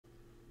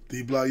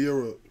D-Block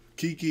Europe.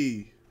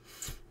 KiKi.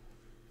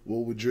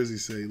 What would Drizzy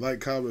say? Like,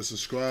 comment,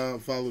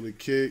 subscribe, follow the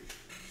kick.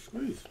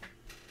 Squeeze.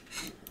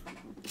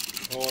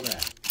 All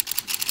that.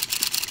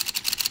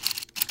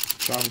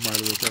 Chopper might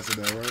have requested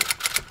that,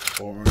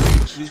 right? Or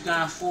He's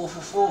going 4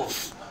 for 4.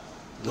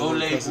 No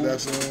label,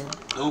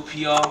 no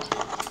PR.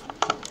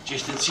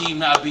 Just a team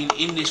that have been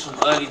in this from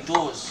early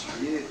doors.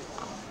 Yeah.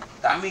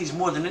 That means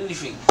more than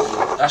anything.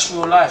 That's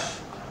real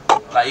life.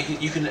 Like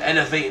you can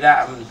elevate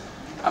that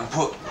and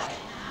put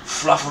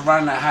fluff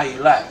around that how you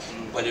like.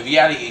 But the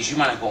reality is you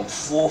might have gone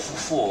 4 for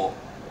 4.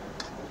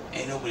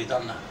 Ain't nobody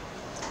done that.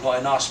 Not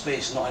in our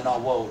space, not in our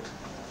world.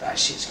 That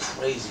shit's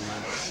crazy,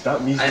 man.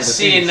 That means and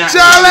seeing that.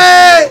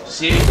 Charlie!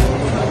 See?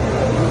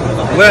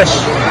 Wesh.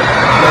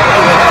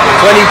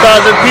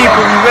 20,000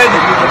 people, we ready.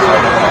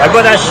 I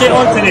got that shit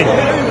on today.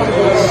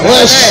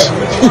 Wesh.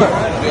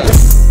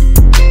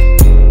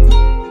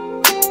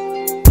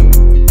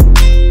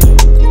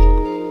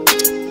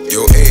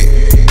 Yo, hey.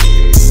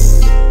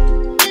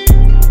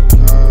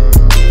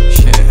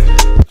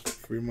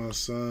 Free my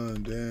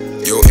son,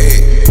 damn. Yo, hey.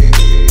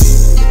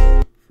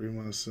 Free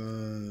my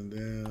son,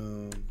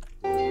 damn.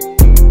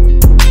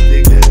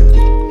 Dig that.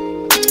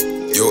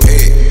 Yo,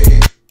 hey.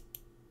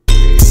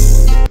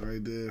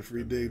 Right there,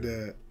 free dig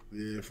that.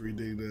 Yeah, free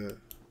dig that.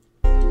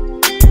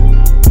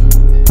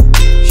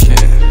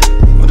 Shit.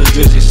 What does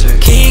Drizzy say?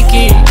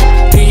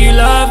 KiKi, do you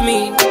love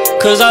me?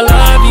 Cause I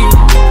love you.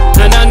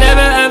 And I never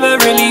ever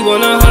really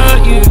wanna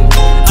hurt you.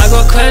 I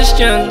got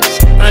questions,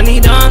 I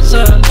need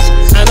answers.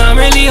 And I'm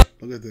really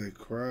Look at that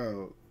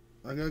crowd.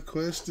 I got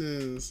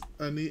questions,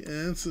 I need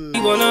answers.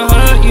 wanna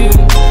hurt you.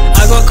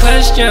 I got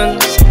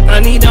questions,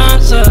 I need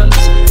answers.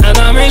 And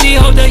I really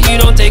hope that you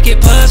don't take it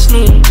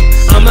personal.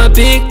 I'm a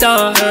big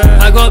dog,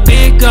 I got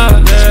big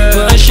guns.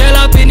 Put a shell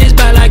up in his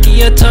back like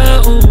he a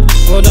turtle.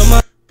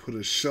 Put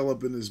a shell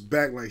up in his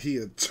back like he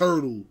a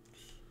turtle.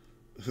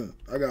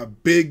 I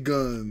got big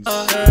guns.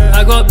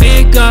 I got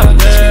big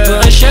guns.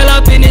 Put a shell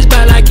up in his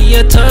back like he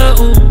a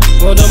turtle.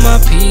 Hold on my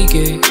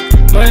PK,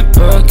 might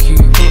broke you.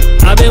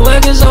 I've been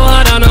working so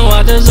hard, I know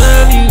I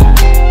deserve you.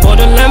 Pour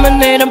the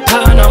lemonade and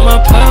pattern on my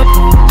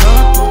purple.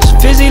 It's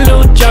fizzy,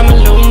 little jam, a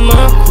little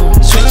marble.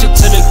 Switch it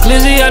to the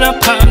glizzy and I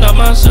pattern on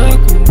my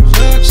circle.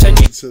 Send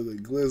you to the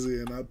glizzy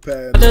and I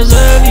pattern.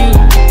 Deserve you.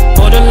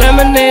 Pour the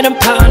lemonade and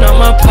pattern on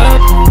my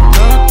purple.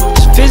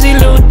 It's fizzy,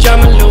 little jam,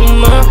 a little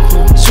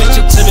marble. Switch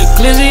it to the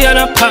glizzy and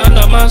I pattern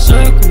on my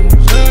circle.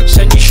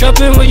 Send you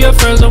shopping with your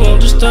friends, I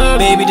won't disturb.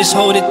 Baby, just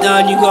hold it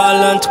down, you gotta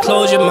learn to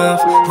close your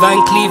mouth. Van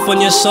Cleef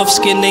on your soft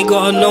skin, they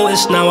gotta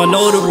notice now. I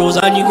know the rules,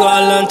 and you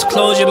gotta learn to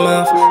close your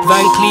mouth.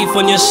 Van Cleef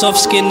on your soft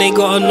skin, they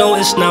gotta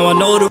notice now. I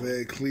know the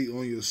Van Cleef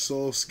on your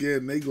soft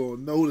skin, they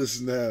gonna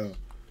notice now.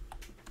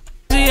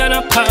 And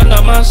I pattern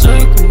on my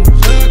circle.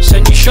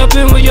 Send you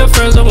shopping with your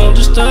friends, I won't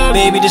disturb.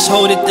 Baby, just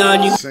hold it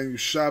down, you Send you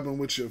shopping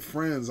with your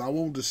friends, I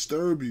won't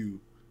disturb you.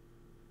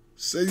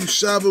 Say you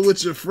shopping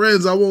with your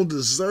friends, I won't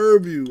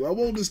disturb you. I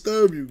won't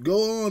disturb you.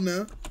 Go on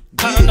now.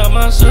 pattern on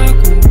my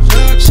circle.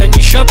 Send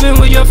you shopping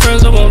with your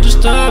friends, I won't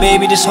disturb.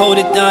 Baby, just hold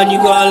it down, you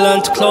gotta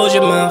learn to close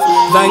your mouth.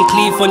 Van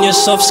Cleef on your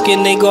soft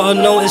skin, they gotta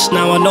notice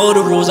now. I know the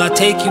rules, I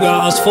take you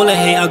out, I was full of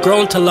hate, I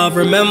grown to love.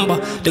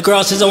 Remember, the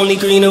grass is only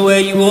greener where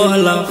you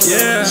water love.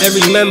 Yeah.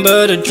 Every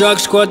member of the drug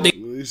squad, they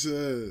What he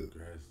said?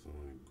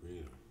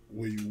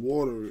 Where you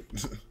water it.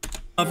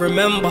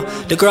 remember,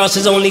 the grass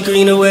is only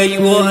greener where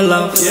you water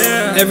love.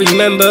 Yeah. Every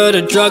member of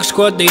the drug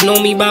squad, they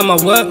know me by my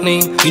work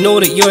name. You know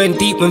that you're in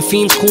deep when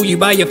fiends call you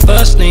by your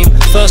first name.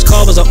 First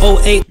car was a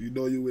 08. You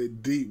know you in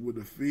deep when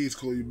the fiends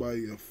call you by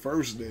your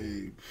first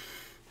name.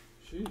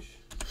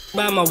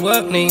 By my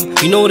work name.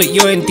 You know that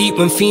you're in deep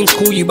when fiends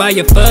call you by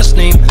your first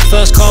name.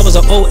 First car was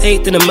a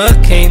 08, then a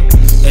Merc came.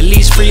 At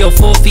least 3 or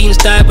 4 fiends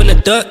died when the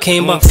dirt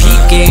came. But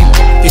peak game,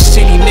 this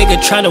silly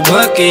nigga trying to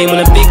work game. When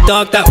a big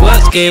dog that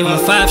works game.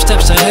 I'm 5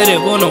 steps ahead, it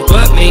won't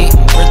work me.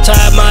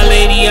 Retired my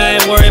lady, I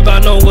ain't worried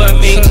about no work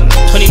me.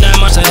 29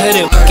 months ahead,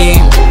 it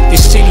game.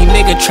 This silly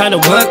nigga trying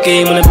to work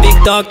game. When a big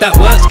dog that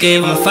works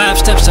game. I'm 5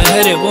 steps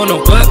ahead, it won't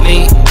work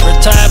me.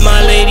 Retired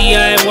my lady,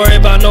 I ain't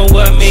worried about no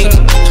work me.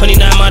 29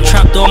 my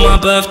trapped on my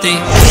birthday.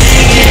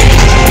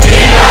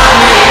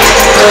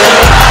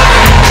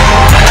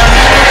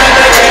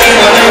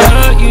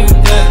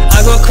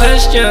 I got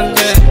questions,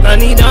 I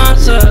need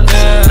answers,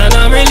 and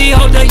I really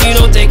hope that you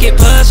don't take it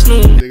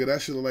personal. Nigga,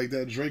 that shit look like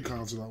that Drake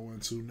concert I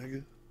went to,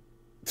 nigga.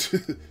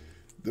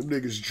 Them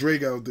niggas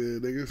Drake out there,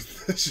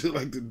 nigga. That shit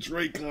like the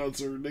Drake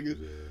concert, nigga.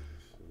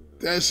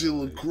 That shit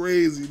look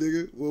crazy,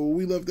 nigga. Well, when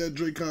we left that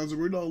Drake concert,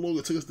 we no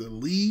longer took us to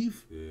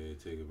leave. Yeah, it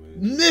take a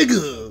minute.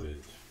 Nigga!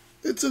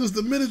 It took us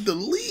a minute to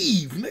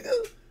leave, nigga.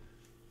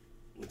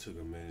 It took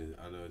a minute.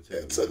 I know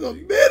it took a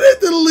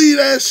minute to leave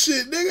that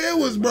shit, nigga. It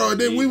was, bro.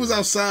 Then we was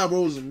outside, bro.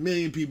 It was a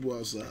million people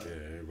outside. Yeah,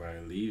 everybody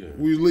leaving.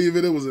 We was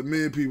leaving. It was a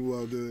million people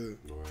out there.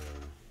 Wow.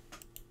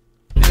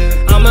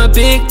 I'm a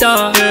big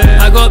dog,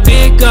 I got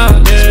big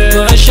guns.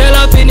 Put a shell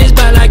up in his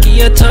back like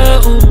he a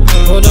turtle.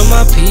 Hold on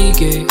my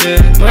PK,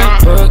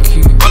 might fuck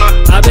you.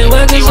 I've been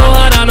working so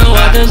hard, I know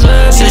I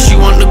deserve you. Says she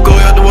want to go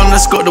out, the one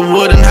that's got the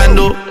wooden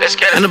handle.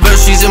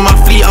 Anniversaries in my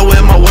fleet, I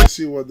wear my watch.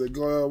 She want to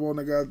go out, one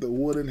that got the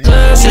wooden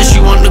handle. Says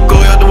she want to go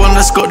out, the one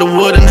that's got the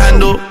wooden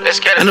handle.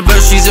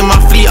 Anniversaries in my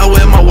fleet, I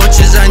wear my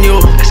watches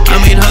annual. I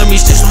made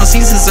Hermes stitch my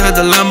seats inside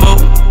the Lambo.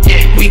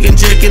 Weekend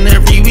checking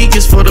every week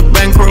is for the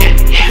bankroll.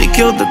 They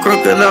killed the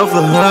crocodile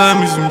for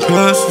Hermes and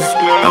purses.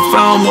 I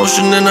found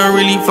motion and I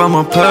really found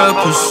my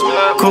purpose.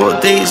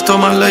 Court dates, told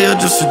my lawyer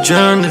just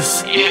adjourn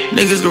this.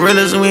 Niggas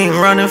gorillas and we ain't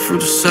running through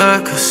the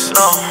circus.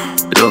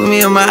 Look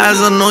me in my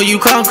eyes, I know you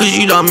can't cause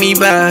you done me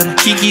bad.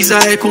 KiKi's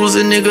out here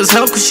causing niggas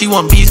help cause she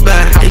want peace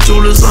back. Hey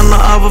Julius on the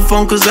other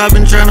phone cause I've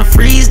been trying to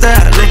freeze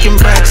that. Looking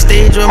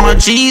backstage where my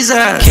G's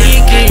at.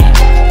 KiKi,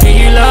 do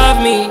you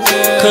love me?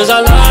 Cause I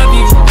love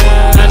you.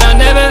 And I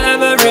never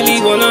ever really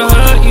wanna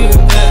hurt you.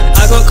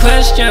 I got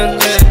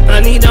questions, I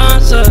need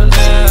answers.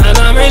 And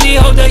I really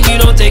hope that you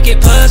don't take it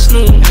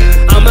personal.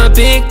 I'm a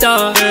big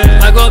dog,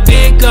 I got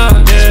big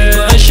guns.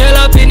 Put a shell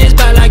up in his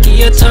back like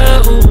he a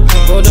turtle.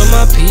 Hold on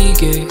my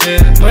PK,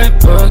 might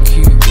fuck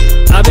you.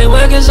 I've been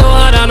working so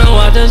hard, I know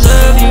I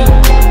deserve you.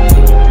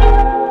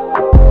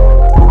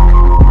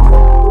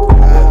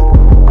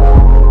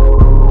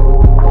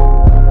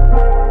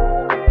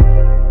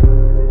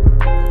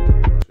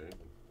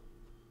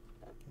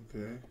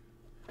 Okay.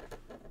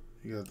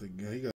 You got the